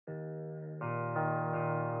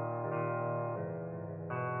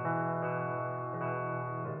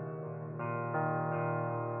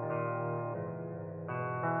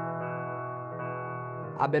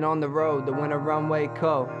I've been on the road, the winter runway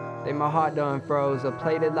cold. They my heart done froze, or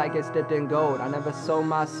plated like it's dipped in gold. I never sold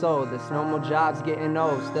my soul, this normal job's getting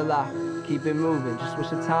old. Still I keep it moving, just wish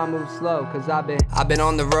the time moved slow. Cause I've been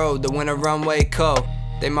on the road, the winter runway cold.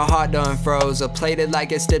 They my heart done froze, or plated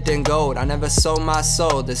like it's dipped in gold. I never sold my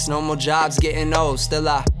soul, this normal job's getting old. Still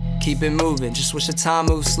I keep it moving, just wish the time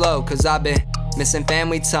moved slow. Cause I've been missing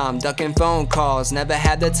family time, ducking phone calls, never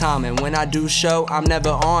had the time. And when I do show, I'm never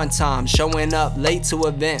on time. Showing up late to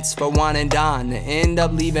events for wine and dine, and end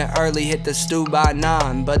up leaving early, hit the stew by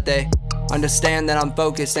 9. But they understand that I'm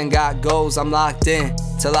focused and got goals, I'm locked in.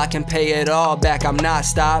 Till I can pay it all back, I'm not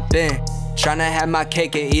stopping. Tryna have my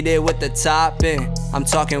cake and eat it with the topping. I'm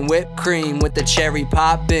talking whipped cream with the cherry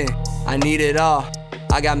poppin'. I need it all,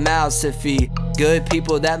 I got mouths to feed. Good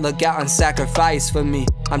people that look out and sacrifice for me.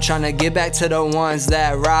 I'm tryna get back to the ones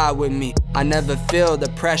that ride with me. I never feel the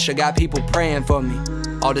pressure, got people praying for me.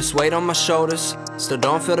 All this weight on my shoulders, still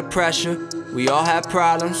don't feel the pressure. We all have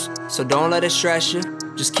problems, so don't let it stress you.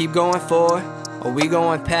 Just keep going forward, or we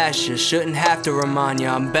going past you. Shouldn't have to remind you,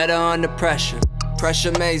 I'm better under pressure.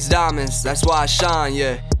 Pressure makes diamonds, that's why I shine,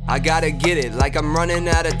 yeah. I gotta get it like I'm running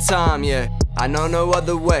out of time, yeah. I know no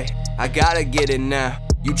other way, I gotta get it now.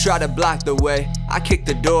 You try to block the way, I kick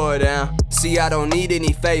the door down. See, I don't need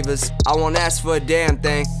any favors, I won't ask for a damn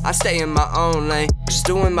thing. I stay in my own lane, just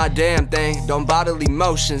doing my damn thing. Don't bottle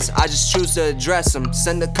emotions, I just choose to address them.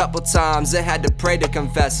 Send a couple times, and had to pray to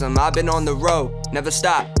confess them. I've been on the road, never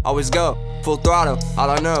stop, always go. Full throttle, all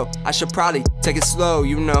I know, I should probably take it slow,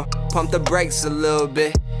 you know. Pump the brakes a little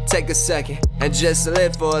bit, take a second, and just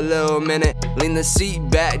live for a little minute. Lean the seat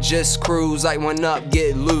back, just cruise, like one up,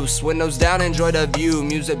 get loose. Windows down, enjoy the view,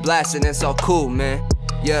 music blasting, it's all cool, man.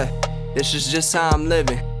 Yeah, this is just how I'm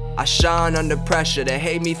living. I shine under pressure, they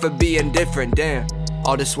hate me for being different, damn.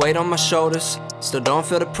 All this weight on my shoulders, still don't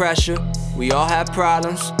feel the pressure. We all have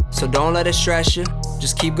problems, so don't let it stress you.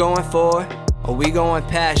 Just keep going forward, or we going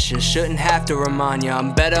past you. Shouldn't have to remind you,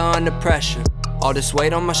 I'm better under pressure. All this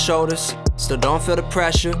weight on my shoulders, still don't feel the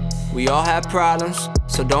pressure. We all have problems,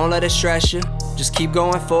 so don't let it stress you. Just keep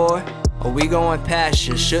going forward, or we going past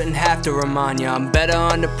you. Shouldn't have to remind you, I'm better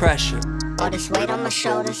under pressure. All this weight on my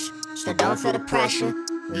shoulders, still don't feel the pressure.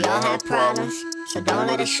 We all have problems, so don't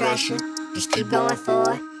let it stress you. Just keep going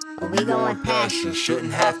forward, or we going past you.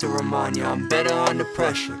 Shouldn't have to remind you, I'm better under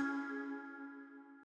pressure.